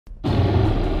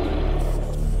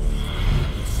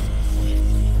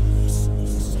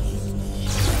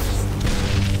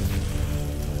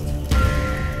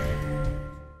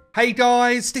Hey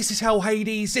guys, this is Hell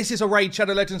Hades. This is a Raid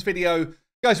Shadow Legends video.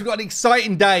 Guys, we've got an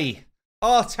exciting day.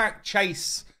 Artak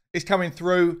chase is coming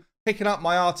through. Picking up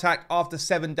my Artak after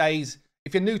 7 days.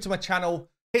 If you're new to my channel,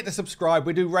 hit the subscribe.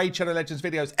 We do Raid Shadow Legends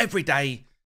videos every day.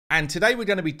 And today we're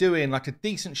going to be doing like a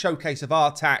decent showcase of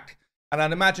Artak. And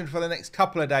I'd imagine for the next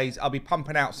couple of days, I'll be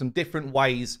pumping out some different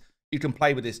ways you can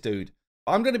play with this dude.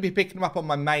 I'm going to be picking him up on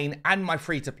my main and my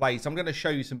free-to-play. So I'm going to show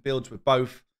you some builds with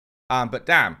both. But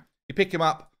damn, you pick him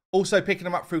up. Also picking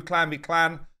them up through Clan v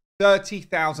Clan,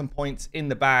 30,000 points in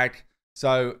the bag.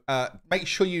 So make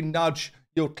sure you nudge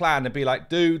your clan and be like,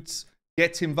 dudes,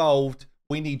 get involved.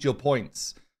 We need your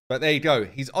points. But there you go.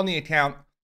 He's on the account.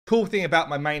 Cool thing about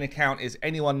my main account is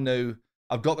anyone new,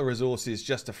 I've got the resources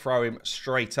just to throw him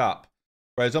straight up.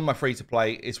 Whereas on my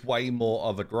free-to-play, it's way more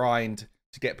of a grind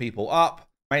to get people up.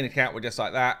 Main account, we're just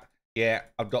like that. Yeah,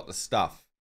 I've got the stuff.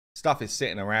 Stuff is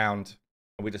sitting around,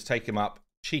 and we just take him up.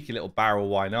 Cheeky little barrel,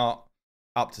 why not?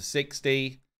 Up to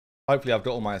 60. Hopefully I've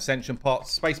got all my ascension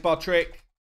pots. Spacebar trick.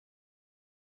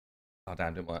 Oh,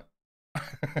 damn, didn't work.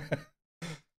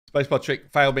 Spacebar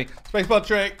trick failed me. Spacebar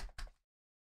trick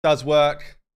does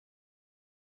work.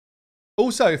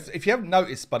 Also, if you haven't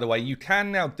noticed, by the way, you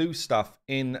can now do stuff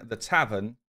in the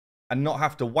tavern and not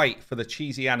have to wait for the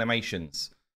cheesy animations.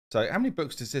 So how many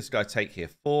books does this guy take here?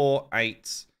 4,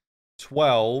 8,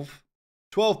 12.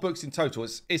 12 books in total.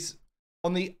 It's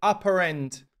on the upper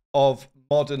end of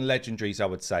modern legendaries, I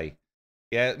would say.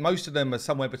 Yeah, most of them are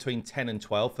somewhere between 10 and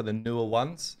 12 for the newer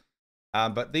ones.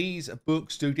 But these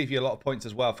books do give you a lot of points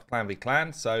as well for Clan v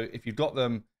Clan. So if you've got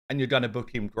them and you're going to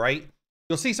book him, great.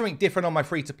 You'll see something different on my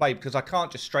free-to-play because I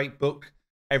can't just straight book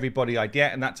everybody I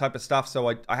get and that type of stuff. So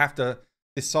I have to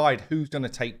decide who's going to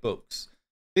take books.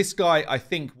 This guy, I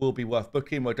think, will be worth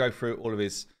booking. We'll go through all of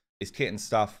his kit and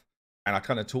stuff. And I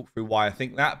kind of talk through why I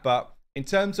think that. But in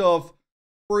terms of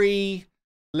free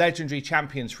legendary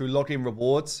champions through login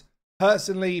rewards,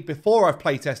 personally, before I've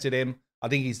playtested him, I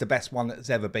think he's the best one that's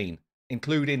ever been,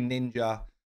 including Ninja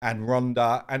and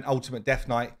Ronda and Ultimate Death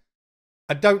Knight.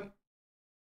 I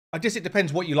guess it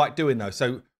depends what you like doing though.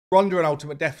 So Ronda and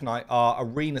Ultimate Death Knight are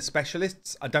arena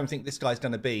specialists. I don't think this guy's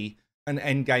going to be an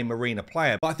endgame arena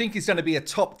player, but I think he's going to be a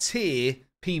top tier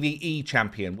PVE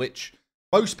champion, which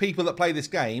most people that play this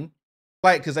game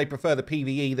play it because they prefer the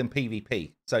PVE than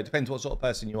PvP. So it depends what sort of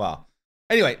person you are.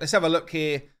 Anyway, let's have a look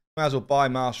here. Might as well buy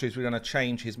Masteries. We're going to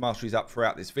change his Masteries up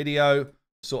throughout this video.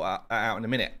 Sort that out in a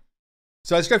minute.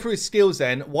 So let's go through his skills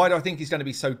then. Why do I think he's going to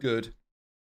be so good?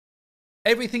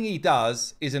 Everything he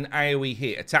does is an AoE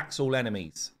hit. Attacks all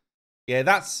enemies. Yeah,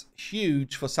 that's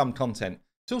huge for some content.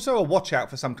 It's also a watch out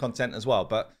for some content as well.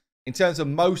 But in terms of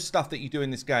most stuff that you do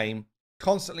in this game,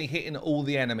 constantly hitting all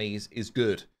the enemies is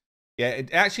good. Yeah,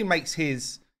 it actually makes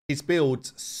his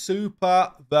builds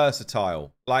super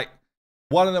versatile. Like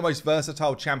one of the most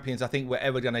versatile champions I think we're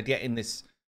ever going to get in this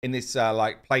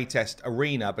like playtest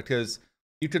arena, because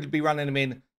you could be running him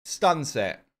in stun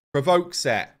set, provoke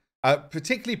set.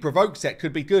 Particularly provoke set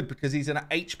could be good because he's an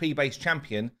HP based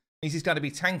champion. Means he's going to be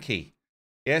tanky.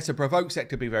 Yeah, so provoke set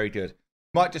could be very good.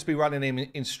 Might just be running him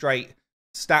in straight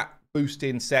stat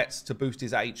boosting sets to boost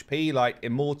his HP, like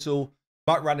Immortal.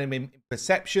 Might run him in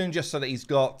Perception just so that he's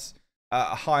got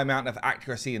a high amount of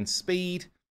accuracy and speed.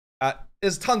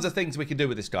 There's tons of things we can do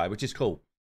with this guy, which is cool.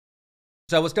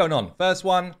 So what's going on? First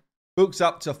one, books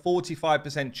up to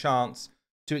 45% chance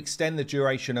to extend the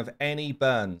duration of any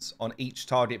burns on each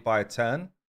target by a turn.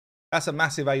 That's a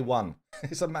massive A1.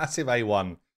 It's a massive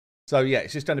A1. So yeah,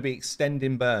 it's just going to be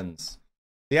extending burns.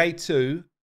 The A2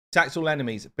 attacks all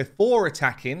enemies before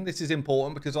attacking. This is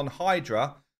important because on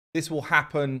Hydra, this will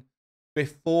happen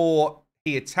before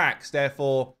he attacks.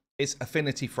 Therefore, it's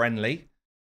affinity friendly.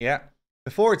 Yeah.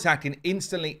 Before attacking,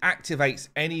 instantly activates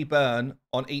any burn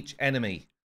on each enemy.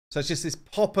 So it's just this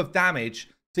pop of damage.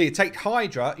 So you take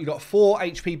Hydra, you've got 4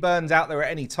 HP burns out there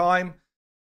at any time.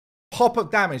 Pop of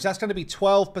damage, that's going to be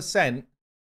 12%.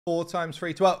 4 times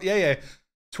 3, 12. Yeah.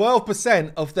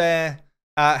 12% of their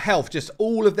health, just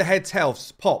all of the head's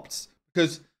health popped.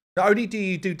 Because not only do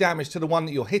you do damage to the one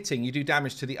that you're hitting, you do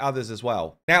damage to the others as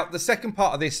well. Now, the second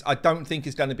part of this, I don't think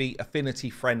is going to be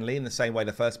affinity friendly in the same way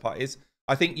the first part is.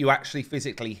 I think you actually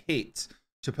physically hit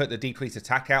to put the decreased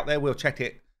attack out there. We'll check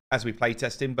it as we play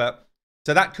test him. But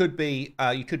so that could be,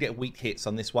 you could get weak hits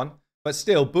on this one. But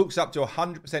still, books up to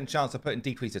 100% chance of putting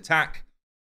decreased attack.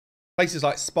 Places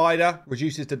like Spider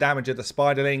reduces the damage of the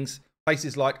Spiderlings.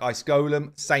 Places like Ice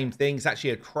Golem, same thing. It's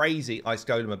actually a crazy Ice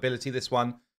Golem ability, this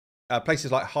one.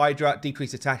 Places like Hydra,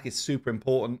 decreased attack is super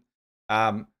important.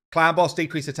 Clan Boss,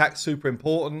 decreased attack, super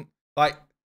important. Like,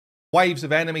 waves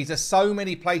of enemies. There's so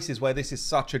many places where this is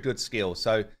such a good skill.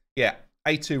 So, yeah,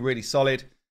 A2 really solid.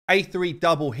 A3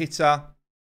 double hitter.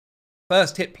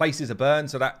 First hit places a burn,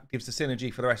 so that gives the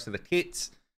synergy for the rest of the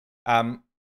kits.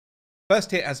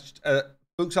 First hit has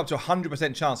boosts up to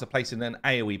 100% chance of placing an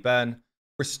AoE burn.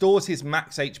 Restores his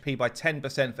max HP by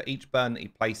 10% for each burn that he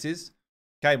places.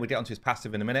 Okay, we'll get onto his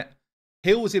passive in a minute.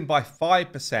 Heals him by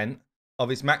 5% of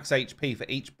his max HP for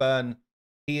each burn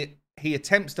he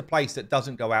attempts to place that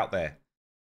doesn't go out there.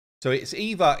 So it's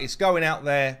either it's going out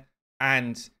there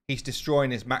and he's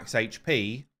destroying his max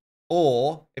HP,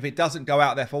 or if it doesn't go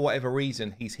out there for whatever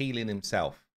reason, he's healing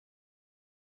himself.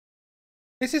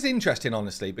 This is interesting,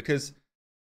 honestly, because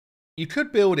you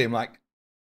could build him like,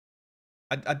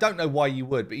 I don't know why you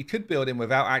would, but you could build him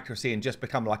without accuracy and just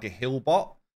become like a heal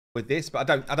bot with this, but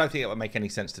I don't think it would make any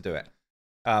sense to do it.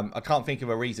 I can't think of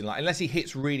a reason, like unless he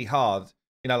hits really hard,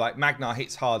 you know, like Magnar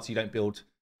hits hard, so you don't build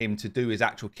him to do his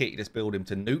actual kit, you just build him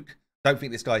to nuke. Don't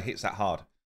think this guy hits that hard.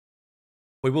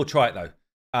 We will try it though.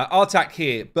 Artak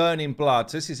here, Burning Blood.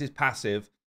 So this is his passive.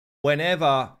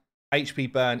 Whenever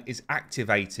HP burn is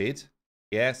activated,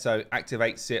 yeah, so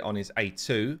activates it on his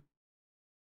A2.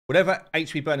 Whenever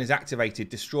HP burn is activated,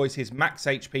 destroys his max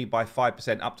HP by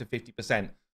 5% up to 50%.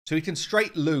 So he can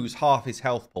straight lose half his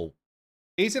health pool.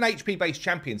 He's an HP-based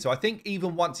champion, so I think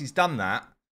even once he's done that,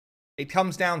 it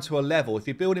comes down to a level, if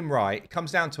you build him right, it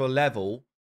comes down to a level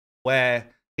where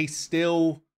he's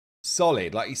still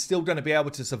solid. Like, he's still going to be able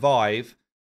to survive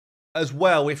as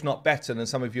well, if not better, than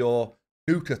some of your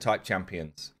nuker-type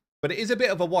champions. But it is a bit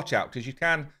of a watch-out, because you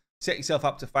can set yourself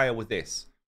up to fail with this.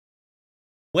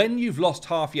 When you've lost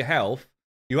half your health,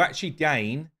 you actually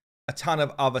gain a ton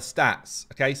of other stats.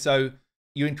 Okay, so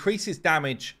you increase his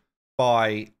damage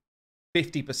by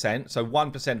 50%, so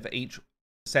 1% for each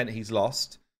percent he's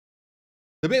lost.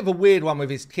 It's a bit of a weird one with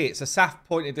his kit. So Saf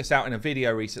pointed this out in a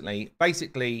video recently.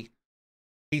 Basically,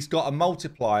 he's got a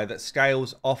multiplier that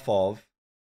scales off of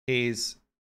his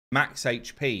max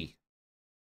HP.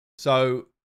 So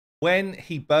when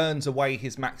he burns away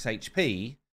his max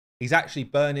HP, he's actually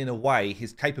burning away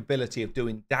his capability of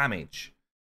doing damage,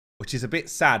 which is a bit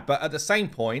sad. But at the same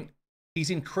point,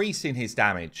 he's increasing his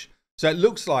damage. So it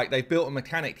looks like they've built a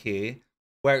mechanic here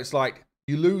where it's like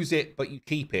you lose it, but you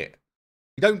keep it.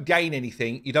 You don't gain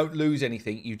anything. You don't lose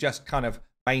anything. You just kind of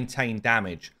maintain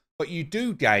damage. But you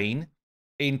do gain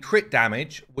in crit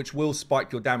damage, which will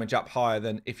spike your damage up higher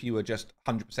than if you were just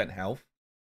 100% health.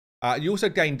 You also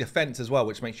gain defense as well,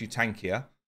 which makes you tankier.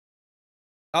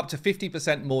 Up to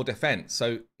 50% more defense.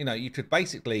 So, you know, you could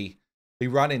basically be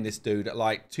running this dude at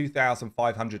like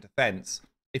 2,500 defense.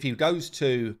 If he goes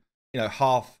to, you know,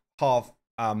 half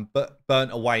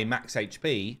burnt away max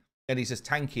HP, then he's as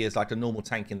tanky as like a normal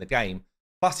tank in the game.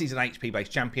 Plus, he's an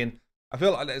HP-based champion. I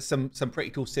feel like there's some pretty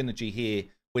cool synergy here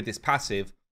with this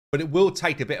passive, but it will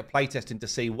take a bit of playtesting to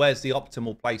see where's the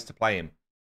optimal place to play him.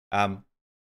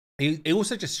 He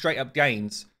also just straight up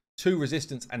gains 2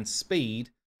 resistance and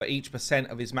speed for each percent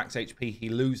of his max HP he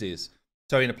loses.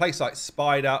 So in a place like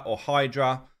Spider or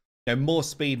Hydra, you know, more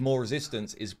speed, more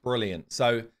resistance is brilliant.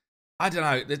 So I don't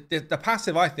know, the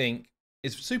passive I think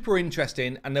is super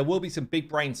interesting, and there will be some big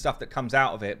brain stuff that comes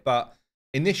out of it, but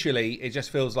initially it just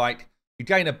feels like you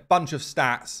gain a bunch of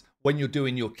stats when you're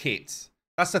doing your kits.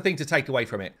 That's the thing to take away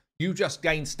from it. You just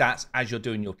gain stats as you're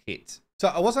doing your kit. So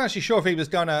I wasn't actually sure if he was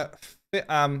going to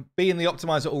be in the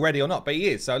optimizer already or not, but he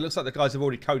is. So it looks like the guys have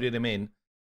already coded him in.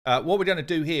 What we're going to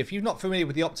do here, if you're not familiar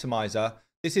with the optimizer,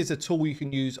 this is a tool you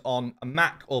can use on a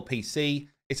Mac or PC.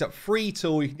 It's a free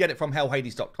tool. You can get it from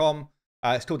hellhades.com.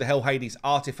 It's called the Hell Hades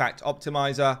Artifact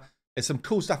Optimizer. There's some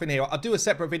cool stuff in here. I'll do a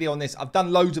separate video on this. I've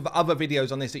done loads of other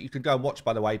videos on this that you could go and watch,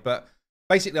 by the way. But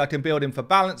basically, I can build him for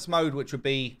balance mode, which would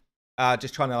be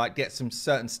just trying to like get some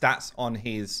certain stats on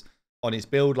his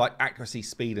build, like accuracy,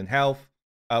 speed, and health.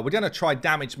 We're going to try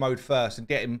damage mode first and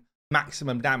get him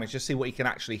maximum damage, just see what he can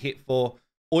actually hit for.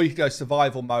 Or you can go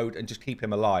survival mode and just keep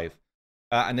him alive.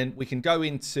 And then we can go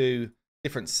into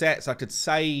different sets. I could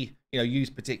say, you know, use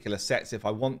particular sets if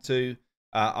I want to.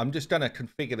 I'm just going to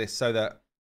configure this so that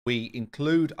we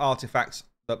include artifacts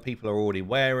that people are already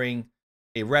wearing,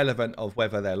 irrelevant of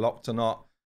whether they're locked or not.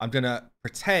 I'm going to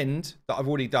pretend that I've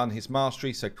already done his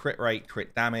mastery, so crit rate,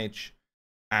 crit damage,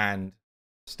 and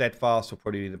steadfast will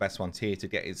probably be the best ones here to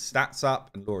get his stats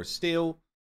up, and Laura Steel.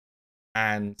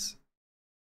 And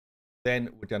then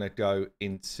we're going to go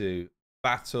into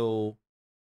battle.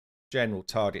 General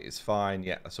target is fine.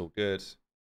 Yeah, that's all good.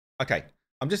 Okay,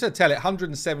 I'm just going to tell it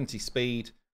 170 speed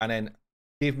and then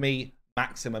give me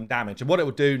maximum damage. And what it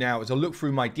will do now is I'll look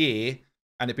through my gear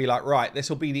and it'd be like, right, this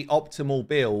will be the optimal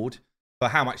build for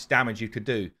how much damage you could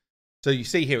do. So you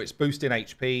see here, it's boosting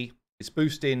HP, it's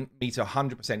boosting me to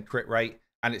 100% crit rate,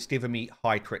 and it's giving me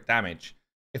high crit damage.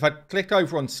 If I click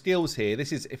over on skills here,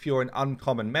 this is if you're an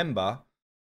uncommon member.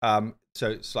 So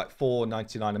it's like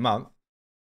 $4.99 a month.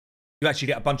 You actually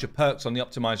get a bunch of perks on the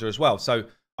optimizer as well. So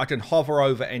I can hover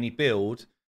over any build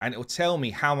and it will tell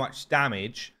me how much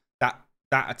damage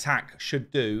that attack should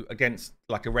do against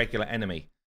like a regular enemy.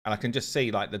 And I can just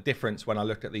see like the difference when I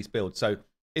look at these builds. So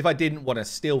if I didn't want to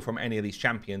steal from any of these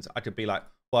champions, I could be like,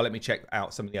 well, let me check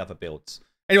out some of the other builds.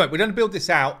 Anyway, we're going to build this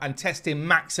out and test him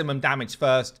maximum damage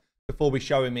first before we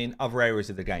show him in other areas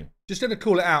of the game. Just going to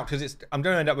call it out because I'm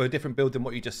going to end up with a different build than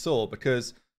what you just saw,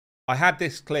 because I had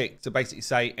this click to basically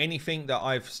say anything that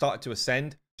I've started to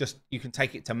ascend, just you can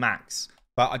take it to max.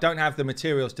 But I don't have the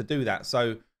materials to do that.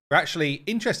 So we're actually,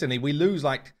 interestingly, we lose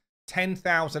like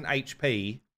 10,000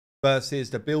 HP versus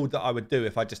the build that I would do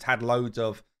if I just had loads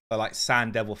of the like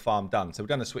Sand Devil farm done. So we're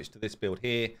going to switch to this build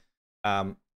here.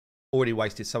 Already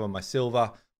wasted some of my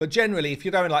silver. But generally, if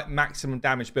you're going like maximum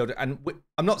damage build, and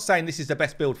I'm not saying this is the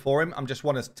best build for him. I'm just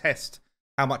want to test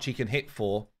how much he can hit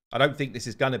for. I don't think this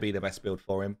is going to be the best build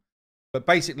for him. But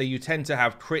basically, you tend to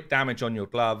have crit damage on your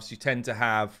gloves. You tend to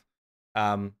have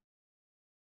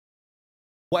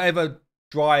whatever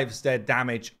drives their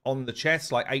damage on the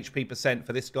chest, like HP percent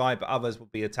for this guy, but others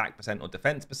would be attack percent or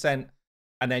defense percent.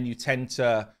 And then you tend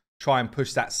to try and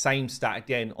push that same stat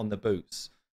again on the boots.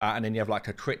 And then you have like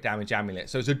a crit damage amulet.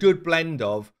 So it's a good blend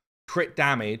of crit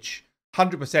damage,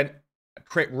 100%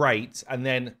 crit rate, and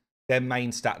then their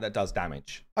main stat that does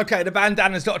damage. Okay, the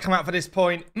bandana's got to come out for this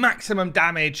point. Maximum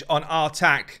damage on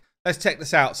Artak. Let's check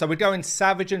this out. So we're going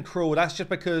Savage and Cruel. That's just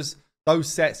because those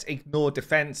sets ignore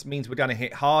defense, means we're going to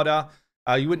hit harder.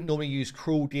 You wouldn't normally use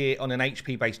Cruel gear on an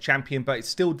HP-based champion, but it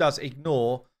still does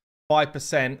ignore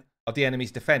 5% of the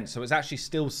enemy's defense. So it's actually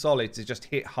still solid to just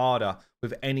hit harder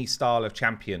with any style of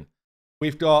champion.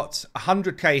 We've got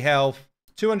 100k health,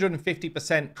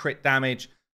 250% crit damage,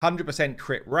 100%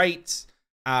 crit rate,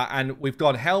 and we've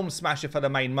got Helm Smasher for the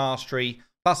main mastery,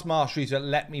 plus masteries that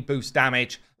let me boost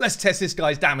damage. Let's test this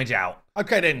guy's damage out.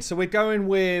 Okay then, so we're going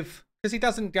with, because he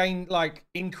doesn't gain like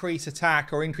increase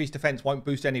attack or increase defense, won't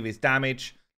boost any of his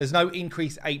damage. There's no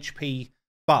increased HP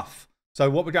buff. So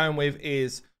what we're going with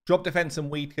is drop defense and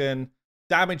weaken,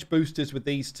 damage boosters with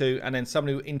these two, and then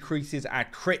someone who increases our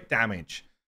crit damage.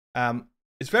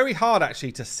 It's very hard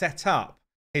actually to set up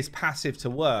his passive to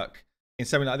work in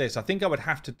something like this. I think I would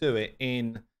have to do it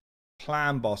in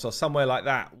Clan Boss or somewhere like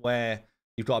that where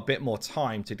you've got a bit more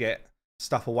time to get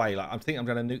stuff away. Like I think I'm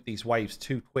going to nuke these waves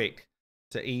too quick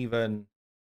to even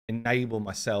enable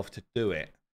myself to do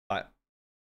it. Like,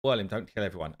 Golem, don't kill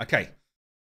everyone. Okay.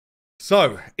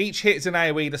 So each hit is an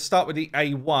AoE. Let's start with the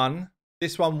A1.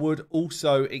 This one would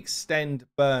also extend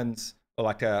burns for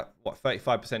like a, what,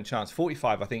 35% chance.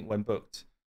 45, I think, when booked.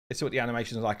 Let's see what the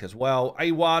animation is like as well.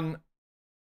 A1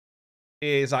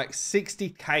 is like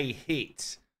 60k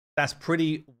hit. That's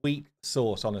pretty weak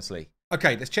source, honestly.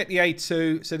 Okay, let's check the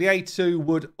A2. So the A2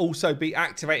 would also be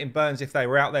activating burns if they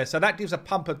were out there. So that gives a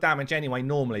pump of damage anyway,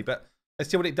 normally. But let's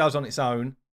see what it does on its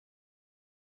own.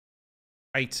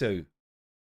 A2.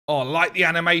 Oh, I like the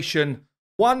animation.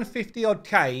 150 odd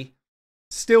K.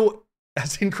 Still,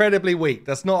 that's incredibly weak.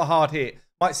 That's not a hard hit.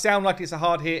 Might sound like it's a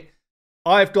hard hit.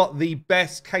 I've got the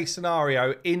best case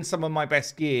scenario in some of my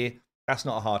best gear. That's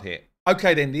not a hard hit.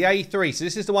 Okay, then the A3. So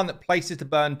this is the one that places the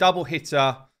burn, double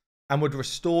hitter, and would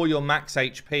restore your max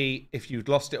HP if you'd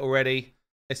lost it already.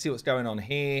 Let's see what's going on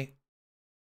here.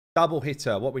 Double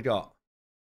hitter, what we got?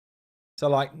 So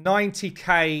like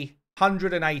 90k,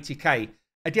 180k.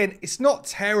 Again, it's not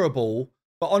terrible,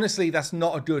 but honestly, that's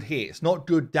not a good hit. It's not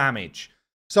good damage.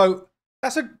 So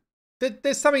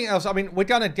there's something else. I mean, we're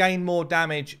going to gain more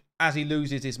damage as he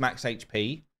loses his max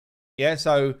HP. Yeah,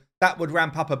 so that would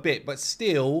ramp up a bit, but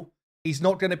still, he's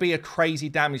not going to be a crazy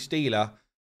damage dealer.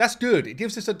 That's good. It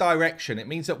gives us a direction. It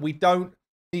means that we don't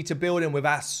need to build him with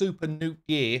our super nuke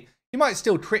gear. You might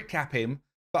still crit cap him,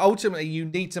 but ultimately you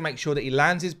need to make sure that he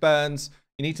lands his burns.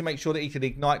 You need to make sure that he can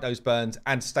ignite those burns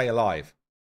and stay alive.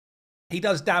 He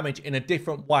does damage in a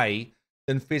different way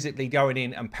than physically going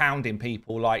in and pounding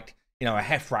people like, you know, a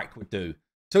Hefrak would do.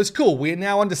 So it's cool. We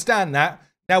now understand that.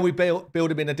 Now we build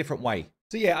him in a different way.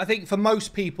 So yeah, I think for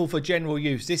most people, for general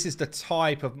use, this is the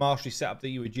type of mastery setup that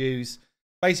you would use.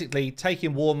 Basically,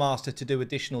 taking War Master to do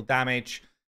additional damage,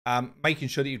 making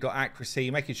sure that you've got accuracy,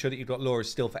 making sure that you've got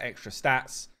Laura's Steel for extra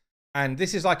stats. And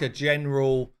this is like a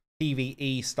general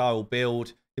PVE style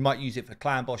build. You might use it for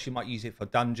Clan Boss, you might use it for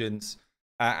dungeons.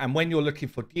 And when you're looking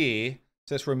for gear,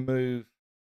 so let's remove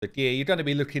the gear, you're going to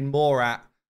be looking more at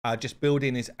just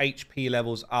building his HP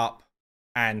levels up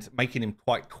and making him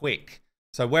quite quick.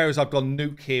 So whereas I've gone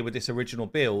nuke here with this original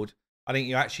build, I think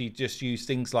you actually just use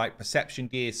things like perception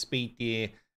gear, speed gear,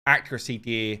 accuracy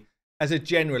gear as a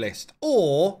generalist.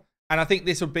 Or, and I think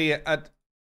this would be a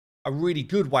really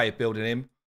good way of building him.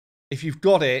 If you've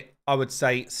got it, I would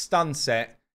say stun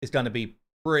set is going to be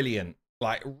brilliant.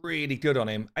 Like, really good on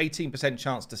him. 18%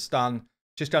 chance to stun.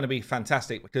 Just going to be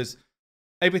fantastic because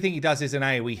everything he does is an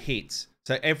AoE hit.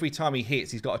 So every time he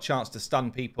hits, he's got a chance to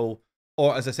stun people.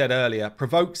 Or, as I said earlier,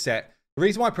 provoke set. The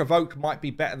reason why provoke might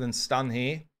be better than stun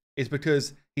here is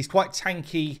because he's quite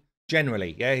tanky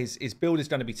generally. Yeah, his build is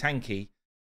going to be tanky.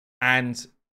 And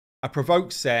a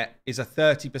provoke set is a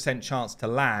 30% chance to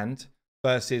land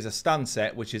versus a stun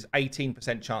set, which is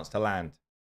 18% chance to land.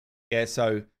 Yeah,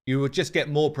 so you would just get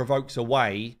more provokes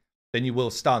away than you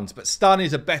will stuns. But stun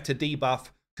is a better debuff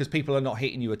because people are not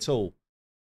hitting you at all.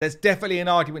 There's definitely an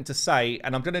argument to say,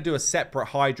 and I'm going to do a separate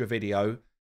Hydra video.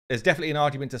 There's definitely an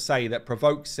argument to say that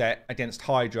provoke set against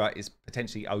Hydra is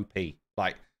potentially OP.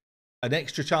 Like, an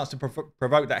extra chance to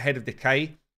provoke that Head of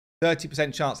Decay,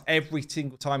 30% chance every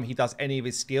single time he does any of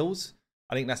his skills.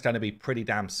 I think that's going to be pretty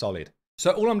damn solid.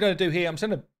 So all I'm going to do here, I'm just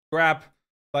going to grab,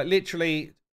 like,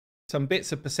 literally some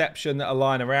bits of perception that are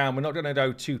lying around. We're not going to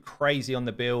go too crazy on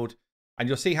the build. And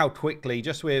you'll see how quickly,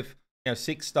 just with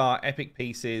 6-star epic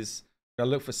pieces, I'm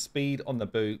going to look for speed on the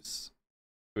boots.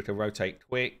 We can rotate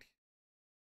quick.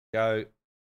 Go.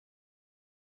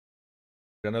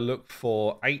 We're going to look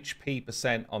for HP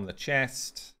 % on the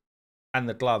chest and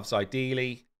the gloves,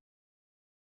 ideally.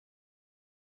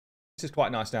 This is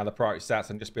quite nice now, the priority stats,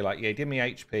 and just be like, yeah, give me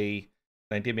HP,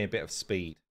 then give me a bit of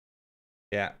speed.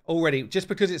 Yeah, already, just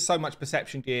because it's so much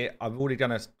perception gear, I'm already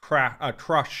going to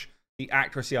crush the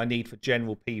accuracy I need for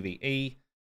general PVE.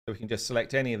 So we can just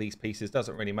select any of these pieces,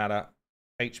 doesn't really matter.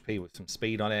 HP with some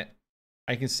speed on it.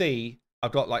 And you can see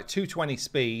I've got like 220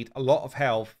 speed, a lot of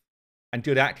health, and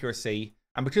good accuracy.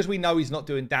 And because we know he's not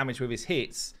doing damage with his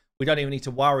hits, we don't even need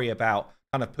to worry about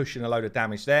kind of pushing a load of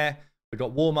damage there. We've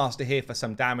got War Master here for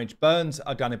some damage. Burns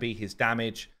are going to be his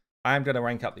damage. I am going to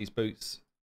rank up these boots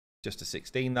just to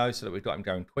 16 though, so that we've got him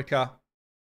going quicker.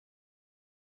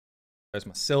 There's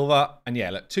my silver. And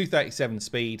yeah, look, 237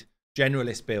 speed,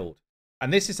 generalist build.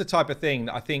 And this is the type of thing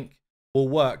that I think will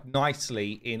work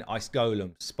nicely in Ice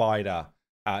Golem, Spider,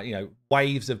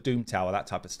 waves of Doom Tower, that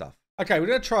type of stuff. Okay, we're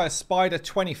going to try a Spider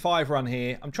 25 run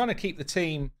here. I'm trying to keep the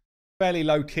team fairly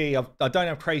low key. I don't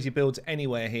have crazy builds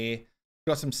anywhere here.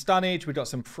 We've got some stunnage. We've got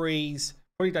some freeze.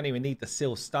 Probably don't even need the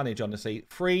Seal stunnage, honestly.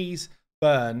 Freeze,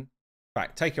 burn. In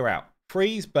fact, take her out.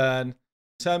 Freeze, burn,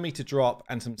 turn me to drop,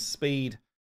 and some speed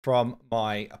from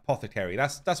my apothecary.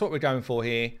 That's what we're going for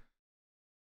here.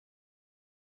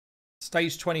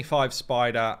 Stage 25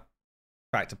 Spider.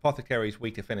 In fact, apothecary's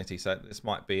weak affinity, so this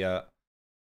might be a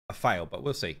fail, but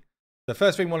we'll see. The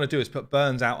first thing we want to do is put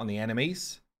burns out on the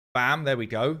enemies. Bam, there we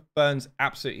go. Burns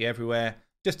absolutely everywhere.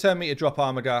 Just turn me to drop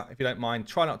Armager, if you don't mind.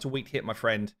 Try not to weak hit my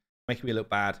friend, making me look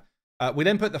bad. We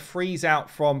then put the freeze out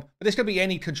from... But this could be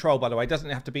any control, by the way. It doesn't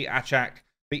have to be Artak.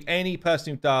 Be any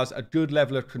person who does a good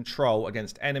level of control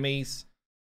against enemies.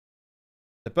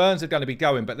 The burns are going to be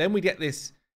going, but then we get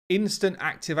this instant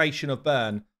activation of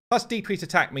burn. Plus decreased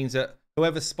attack means that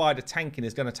whoever's Spider tanking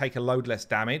is going to take a load less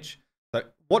damage. So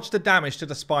watch the damage to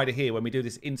the Spider here when we do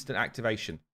this instant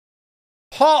activation.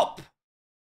 Pop!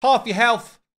 Half your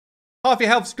health. Half your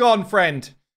health's gone,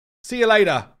 friend. See you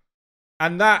later.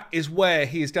 And that is where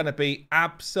he is going to be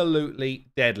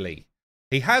absolutely deadly.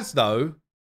 He has, though,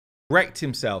 wrecked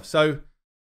himself. So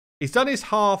he's done his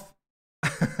half...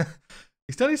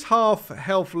 he's done his half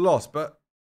health loss, but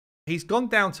he's gone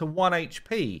down to 1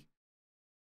 HP.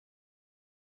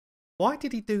 Why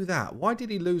did he do that? Why did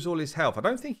he lose all his health? I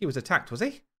don't think he was attacked, was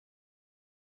he?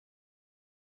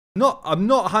 I'm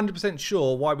not 100%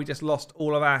 sure why we just lost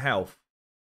all of our health.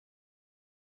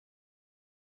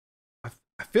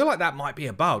 I feel like that might be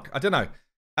a bug. I don't know.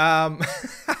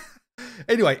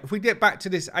 Anyway, if we get back to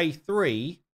this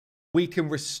A3, we can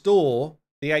restore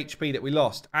the HP that we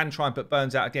lost and try and put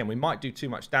burns out again. We might do too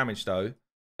much damage, though.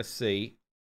 Let's see.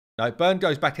 No, burn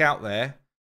goes back out there.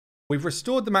 We've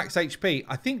restored the max HP.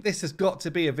 I think this has got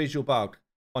to be a visual bug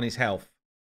on his health.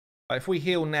 But if we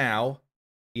heal now,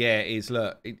 yeah, it is.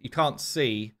 Look, you can't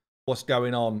see what's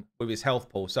going on with his health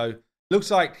pool. So looks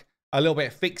like a little bit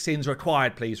of fixing's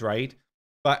required, please, Raid.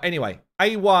 But anyway,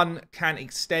 A1 can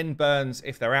extend burns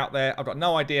if they're out there. I've got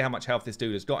no idea how much health this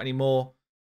dude has got anymore.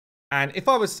 And if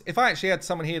I actually had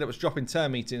someone here that was dropping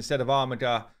turn meter instead of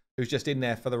Armager, who's just in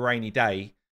there for the rainy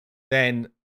day, then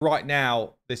right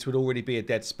now this would already be a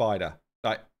dead Spider.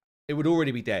 Like, it would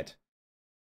already be dead.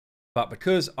 But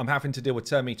because I'm having to deal with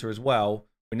turn meter as well,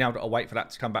 we now got to wait for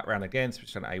that to come back around again. So we're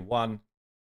just going to A1.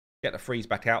 Get the freeze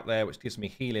back out there, which gives me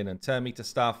healing and turn meter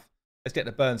stuff. Let's get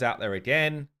the burns out there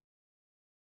again.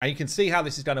 And you can see how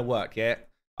this is going to work, yeah?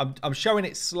 I'm showing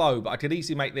it slow, but I could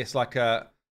easily make this like a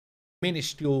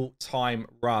minuscule time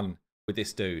run with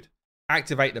this dude.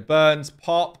 Activate the burns,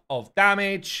 pop of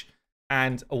damage,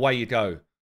 and away you go.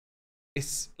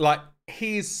 It's like,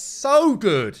 he's so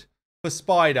good for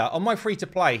Spider. On my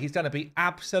free-to-play, he's going to be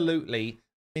absolutely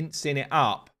mincing it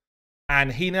up.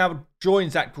 And he now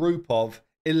joins that group of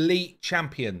elite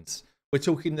champions. We're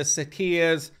talking the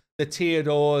Sakias, the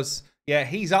Theodores. Yeah,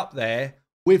 he's up there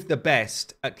with the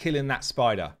best at killing that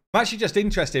Spider. I'm actually just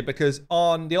interested because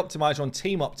on the optimizer, on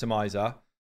Team Optimizer,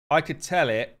 I could tell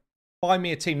it, find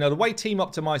me a team. Now, the way Team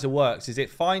Optimizer works is it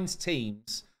finds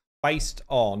teams based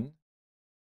on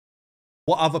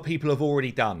what other people have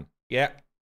already done. Yeah,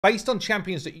 based on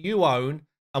champions that you own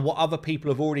and what other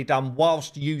people have already done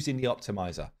whilst using the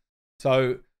optimizer.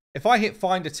 So if I hit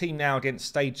find a team now against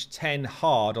stage 10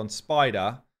 hard on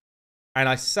Spider, and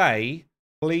I say,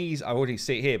 please, I already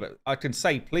see it here, but I can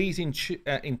say, please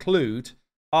include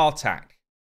Artak.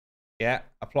 Yeah,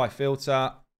 apply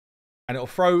filter, and it'll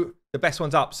throw the best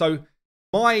ones up. So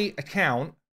my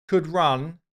account could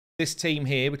run this team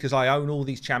here because I own all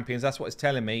these champions. That's what it's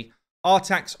telling me.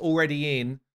 Artak's already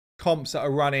in comps that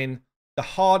are running the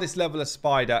hardest level of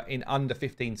Spider in under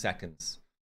 15 seconds.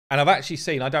 And I've actually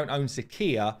seen, I don't own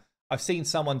Sakia, I've seen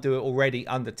someone do it already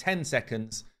under 10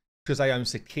 seconds because they own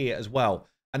Sakia as well.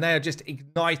 And they are just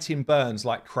igniting burns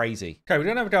like crazy. Okay, we're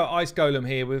going to have to go Ice Golem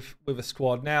here with a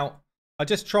squad. Now, I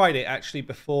just tried it actually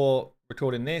before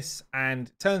recording this, and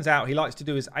it turns out he likes to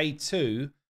do his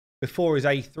A2 before his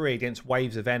A3 against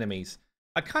waves of enemies.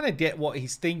 I kind of get what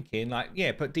he's thinking, like,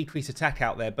 yeah, put decrease attack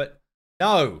out there, but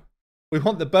no. We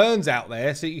want the burns out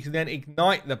there so you can then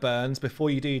ignite the burns before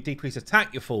you do your decrease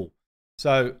attack, you fool.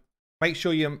 So make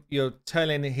sure you're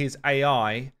telling his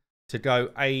AI to go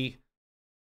A3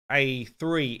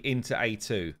 into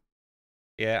A2.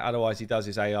 Yeah, otherwise he does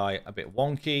his AI a bit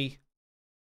wonky.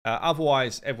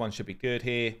 Otherwise, everyone should be good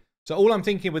here. So all I'm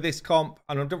thinking with this comp,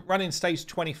 and I'm running stage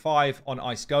 25 on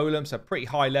Ice Golem, so pretty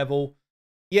high level.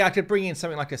 Yeah, I could bring in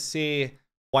something like a Seer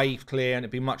wave clear, and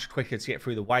it'd be much quicker to get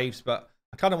through the waves, but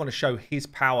I kind of want to show his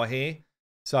power here.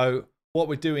 So what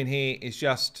we're doing here is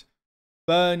just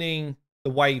burning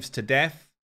the waves to death,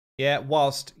 yeah,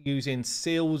 whilst using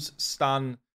Seal's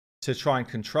stun to try and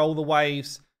control the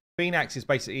waves. Phoenix is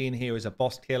basically in here as a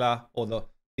boss killer, or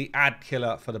the ad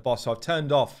killer for the boss. So I've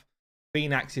turned off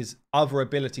Phoenix's other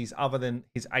abilities other than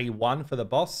his A1 for the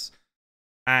boss.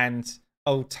 And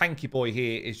old Tanky Boy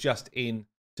here is just in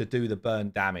to do the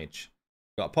burn damage.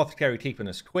 Got Apothecary keeping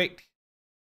us quick.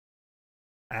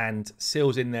 And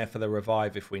Seal's in there for the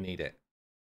revive if we need it.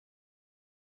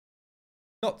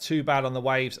 Not too bad on the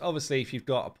waves. Obviously, if you've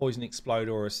got a Poison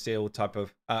Exploder or a Seal type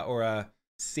of, or a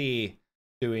Seer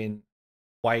doing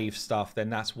wave stuff, then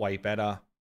that's way better.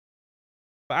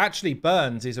 But actually,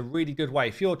 burns is a really good way.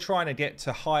 If you're trying to get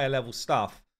to higher level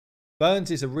stuff,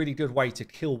 burns is a really good way to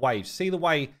kill waves. See the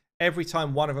way every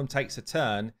time one of them takes a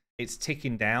turn, it's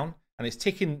ticking down, and it's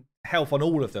ticking health on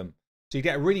all of them. So you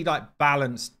get a really like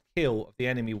balanced kill of the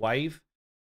enemy wave.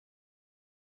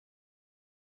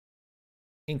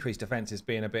 Increased defense is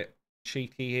being a bit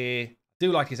cheeky here. I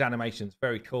do like his animations,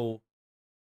 very cool.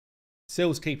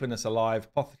 Seal's keeping us alive.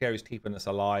 Apothecary's keeping us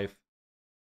alive.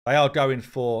 They are going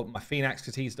for my Phoenix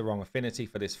because he's the wrong affinity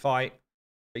for this fight.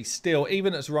 But he's still,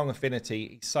 even at his wrong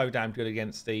affinity, he's so damn good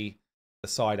against the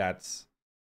side ads.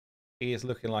 He is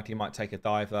looking like he might take a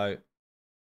dive though.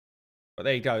 But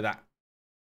there you go. That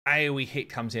AoE hit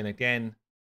comes in again.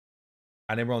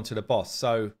 And then we're on to the boss.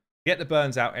 So get the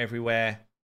burns out everywhere.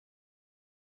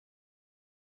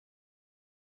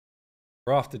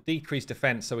 We're after decreased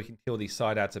defense so we can kill these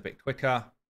side ads a bit quicker.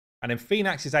 And then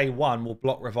Phoenix's A1 will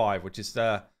block revive, which is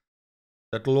the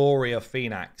glory of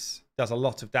Phoenix. Does a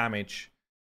lot of damage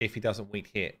if he doesn't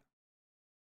weak hit.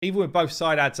 Even with both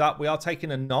side ads up, we are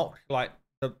taking a knock. Like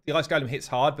the Ice Golem hits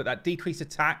hard, but that decreased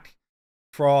attack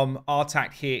from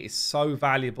Artak here is so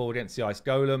valuable against the Ice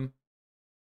Golem.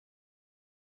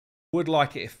 Would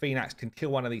like it if Phoenix can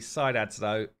kill one of these side ads,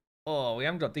 though. Oh, we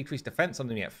haven't got decreased defense on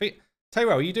them yet.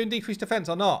 Tyrell, are you doing decreased defense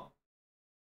or not?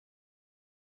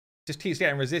 Just keeps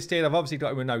getting resisted. I've obviously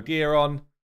got him with no gear on.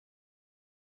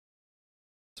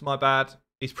 It's my bad.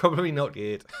 He's probably not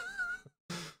geared.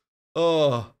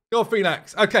 Oh, go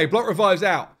Phoenix. Okay, block revive's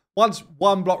out. Once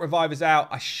one block revive is out,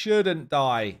 I shouldn't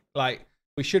die. Like,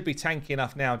 we should be tanky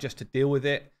enough now just to deal with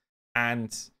it.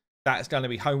 And that's going to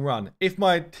be home run. If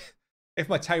my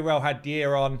Tyrell had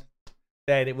gear on,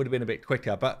 then it would have been a bit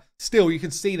quicker. But still, you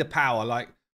can see the power. Like,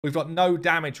 we've got no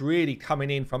damage really coming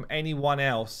in from anyone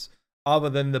else other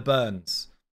than the burns.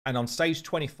 And on stage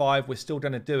 25, we're still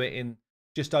going to do it in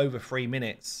just over 3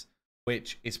 minutes.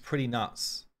 which is pretty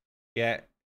nuts. Yeah.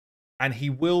 And he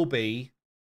will be,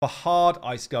 for hard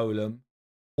Ice Golem,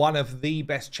 one of the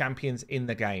best champions in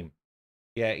the game.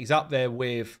 Yeah, he's up there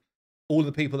with all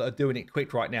the people that are doing it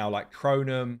quick right now, like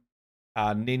Chronum,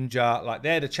 Ninja. Like,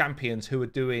 they're the champions who are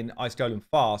doing Ice Golem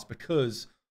fast because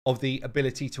of the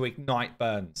ability to ignite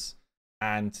burns.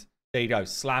 And there you go,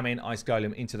 slamming Ice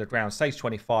Golem into the ground. Stage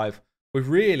 25 with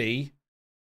really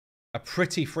a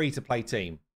pretty free-to-play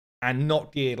team and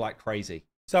not geared like crazy.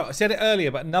 So I said it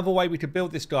earlier, but another way we could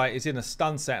build this guy is in a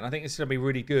stun set, and I think it's going to be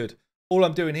really good. All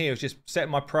I'm doing here is just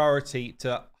setting my priority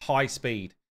to high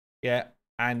speed. Yeah,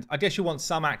 and I guess you want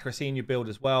some accuracy in your build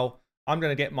as well. I'm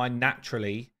going to get mine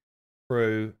naturally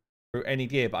through any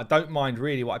gear, but I don't mind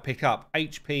really what I pick up.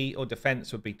 HP or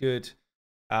defense would be good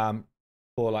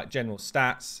for like general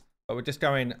stats, but we're just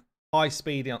going high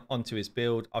speed onto his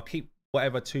build. I'll keep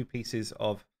whatever 2 pieces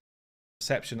of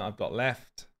perception I've got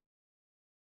left.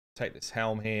 Take this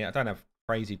helm here. I don't have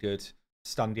crazy good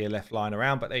stun gear left lying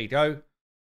around, but there you go.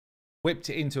 Whipped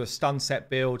it into a stun set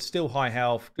build. Still high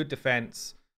health, good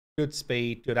defense, good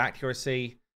speed, good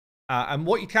accuracy. And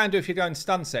what you can do if you're going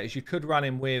stun set is you could run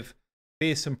him with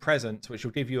Fearsome Presence, which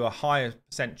will give you a higher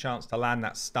 % chance to land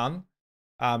that stun.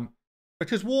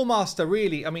 Because War Master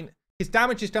really, I mean, his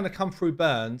damage is going to come through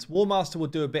burns. War Master will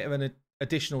do a bit of an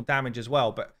additional damage as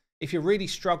well. But if you're really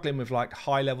struggling with like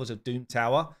high levels of Doom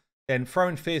Tower, then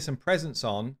throwing Fearsome Presence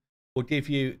on will give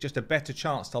you just a better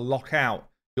chance to lock out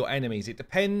your enemies. It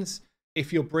depends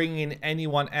if you're bringing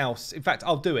anyone else. In fact,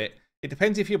 I'll do it. It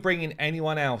depends if you're bringing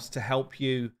anyone else to help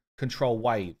you control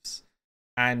waves.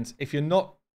 And if you're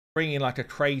not bringing like a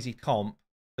crazy comp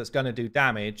that's going to do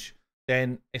damage,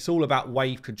 then it's all about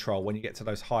wave control when you get to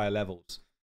those higher levels.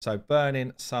 So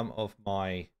burning some of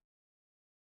my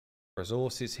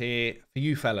resources here for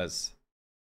you fellas.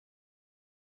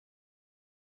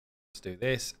 Let's do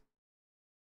this.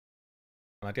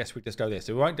 And I guess we just go this.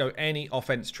 So we won't go any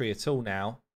offense tree at all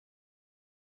now.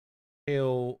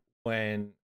 Kill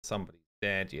when somebody's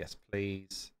dead. Yes,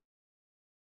 please.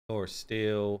 Or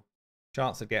steal.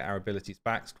 Chance to get our abilities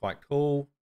back is quite cool.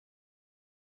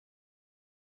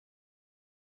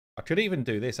 I could even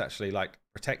do this actually, like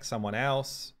protect someone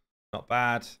else. Not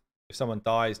bad. If someone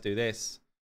dies, do this.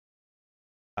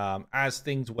 As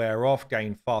things wear off,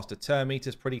 gain faster turn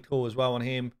meters. Pretty cool as well on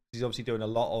him. He's obviously doing a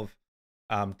lot of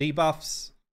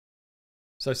debuffs.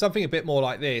 So something a bit more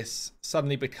like this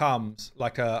suddenly becomes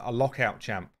like a lockout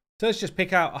champ. So let's just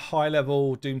pick out a high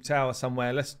level Doom Tower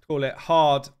somewhere. Let's call it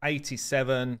hard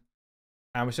 87.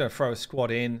 And we're just going to throw a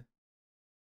squad in.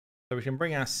 So we can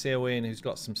bring our Seal in, who's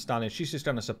got some stunning. She's just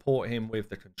going to support him with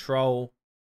the control.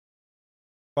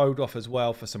 Bodoff as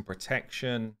well for some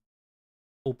protection.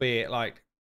 Albeit, like,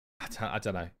 I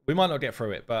don't know. We might not get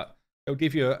through it, but it'll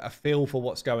give you a feel for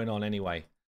what's going on anyway.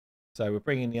 So we're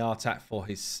bringing the Artak for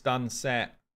his stun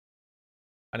set.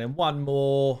 And then one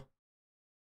more.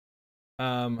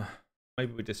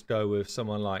 Maybe we just go with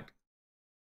someone like...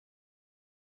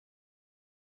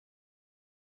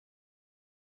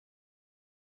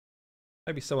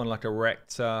 Maybe someone like a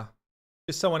Rector.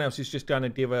 Just someone else who's just going to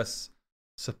give us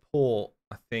support,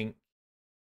 I think.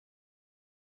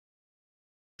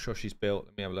 I'm sure she's built.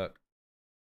 Let me have a look.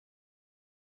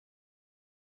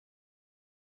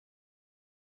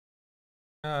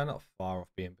 Not far off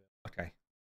being built. Okay.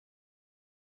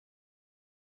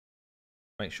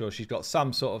 Make sure she's got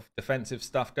some sort of defensive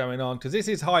stuff going on. Because this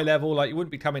is high level. Like, you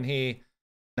wouldn't be coming here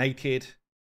naked.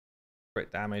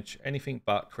 Crit damage. Anything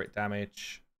but crit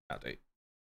damage. That'll do.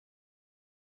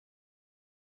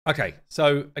 Okay,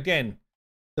 so again,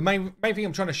 the main thing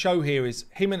I'm trying to show here is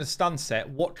him in a stun set.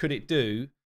 What could it do?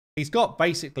 He's got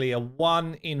basically a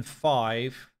 1 in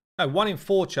 4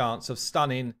 chance of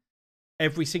stunning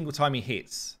every single time he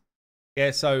hits. Yeah,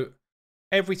 so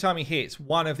every time he hits,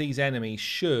 one of these enemies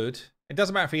should, it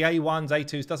doesn't matter if he A1s,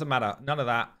 A2s, doesn't matter, none of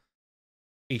that.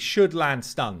 He should land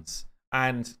stuns.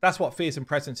 And that's what Fearsome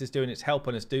Presence is doing. It's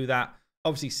helping us do that.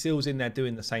 Obviously, Seal's in there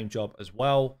doing the same job as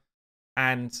well.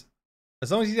 And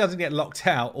as long as he doesn't get locked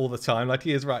out all the time like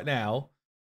he is right now,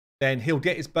 then he'll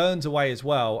get his burns away as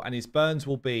well. And his burns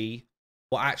will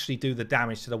actually do the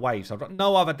damage to the waves. So I've got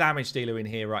no other damage dealer in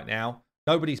here right now.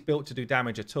 Nobody's built to do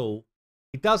damage at all.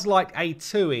 He does like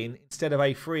A2 in instead of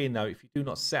A3 in though, if you do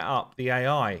not set up the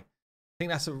AI. I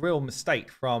think that's a real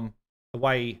mistake from the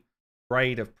way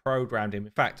Raid have programmed him.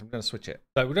 In fact, I'm going to switch it.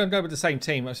 So we're going to go with the same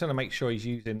team. I'm just going to make sure he's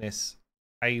using this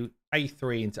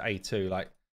A3 into A2. Like,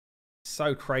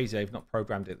 so crazy they've not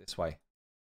programmed it this way.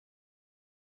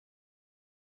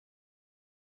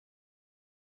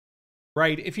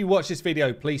 Raid, if you watch this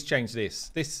video, please change this.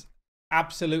 This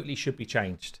absolutely should be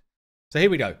changed. So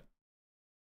here we go.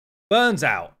 Burns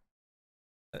out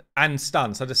and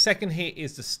stun. So the second hit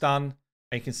is the stun.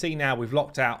 And you can see now we've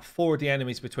locked out 4 of the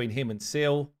enemies between him and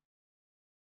Seal.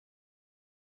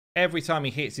 Every time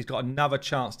he hits, he's got another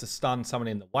chance to stun someone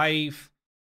in the wave.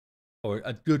 Or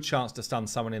a good chance to stun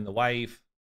someone in the wave.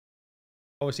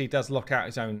 Obviously, he does lock out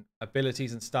his own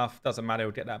abilities and stuff. Doesn't matter,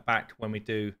 we'll get that back when we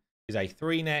do his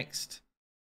A3 next.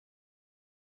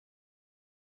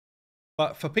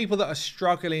 But for people that are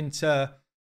struggling to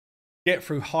get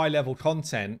through high-level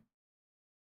content,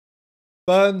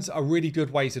 burns are really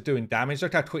good ways of doing damage.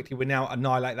 Look how quickly we now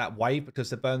annihilate that wave because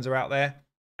the burns are out there.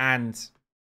 And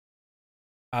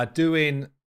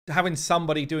having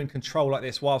somebody doing control like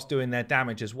this whilst doing their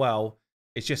damage as well,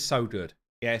 it's just so good.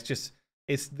 Yeah,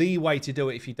 it's the way to do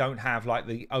it if you don't have like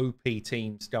the OP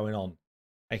teams going on.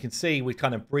 And you can see we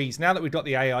kind of breezed. Now that we've got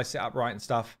the AI set up right and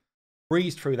stuff,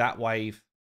 breezed through that wave.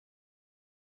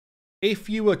 If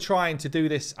you were trying to do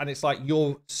this and it's like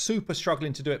you're super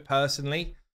struggling to do it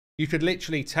personally, you could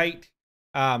literally take,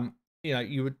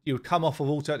 you would come off of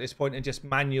auto at this point and just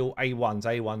manual A1s,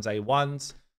 A1s, A1s,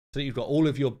 so that you've got all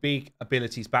of your big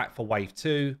abilities back for wave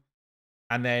 2.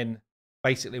 And then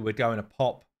basically we're going to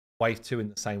pop wave 2 in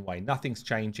the same way. Nothing's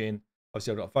changing.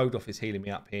 Obviously I've got Vodolf is healing me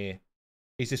up here.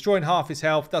 He's destroying half his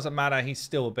health. Doesn't matter. He's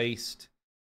still a beast. As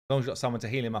long as you've got someone to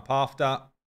heal him up after.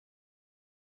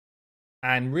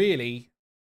 And really,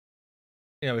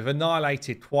 we've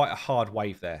annihilated quite a hard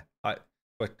wave there.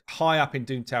 We're high up in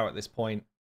Doom Tower at this point.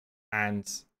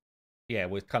 And yeah,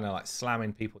 we're kind of like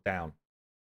slamming people down.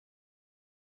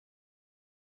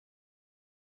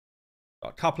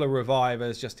 Got a couple of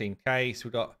revivers just in case.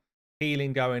 We've got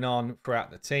healing going on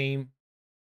throughout the team.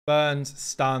 Burns,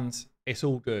 stuns. It's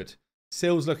all good.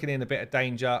 Seal's looking in a bit of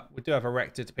danger. We do have a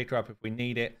Rector to pick her up if we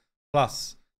need it.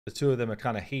 Plus, the two of them are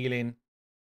kind of healing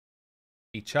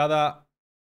each other.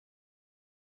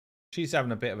 She's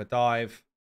having a bit of a dive.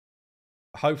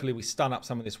 Hopefully we stun up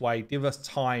some of this wave. Give us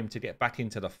time to get back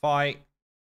into the fight.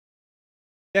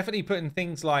 Definitely putting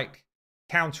things like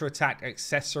counter-attack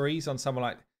accessories on someone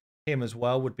like him as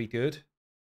well would be good.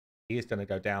 He is going to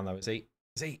go down though, is he?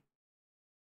 Is he?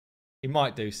 He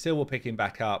might do. Still will pick him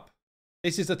back up.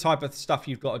 This is the type of stuff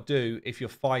you've got to do if you're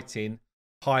fighting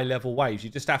high-level waves. You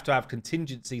just have to have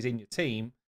contingencies in your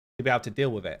team to be able to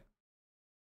deal with it.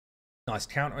 Nice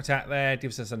counter-attack there.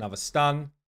 Gives us another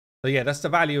stun. So yeah, that's the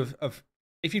value of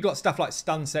if you've got stuff like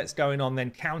stun sets going on,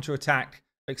 then counter-attack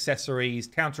accessories,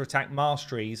 counter-attack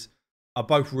masteries are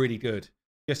both really good.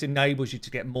 Just enables you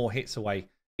to get more hits away.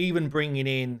 Even bringing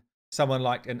in someone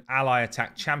like an ally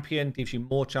attack champion gives you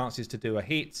more chances to do a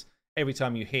hit. Every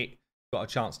time you hit, you've got a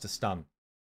chance to stun.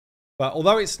 But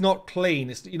although it's not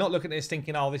clean, you're not looking at this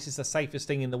thinking, oh, this is the safest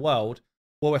thing in the world.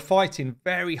 Well, we're fighting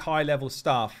very high-level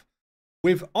stuff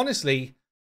with, honestly,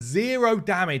 0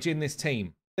 damage in this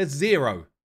team. There's 0.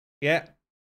 Yeah.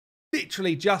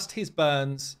 Literally just his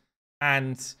burns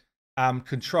and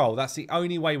control. That's the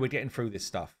only way we're getting through this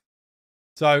stuff.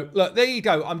 So, look, there you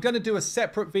go. I'm going to do a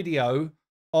separate video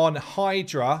on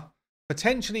Hydra,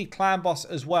 potentially Clan Boss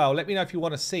as well. Let me know if you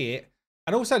want to see it.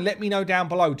 And also let me know down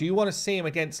below, do you want to see him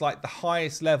against like the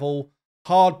highest level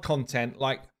hard content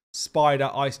like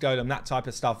Spider, Ice Golem, that type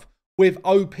of stuff with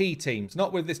OP teams,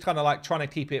 not with this kind of like trying to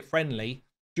keep it friendly.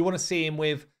 Do you want to see him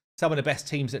with some of the best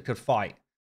teams that could fight?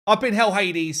 I've been Hell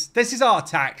Hades. This is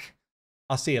Artak.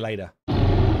 I'll see you later.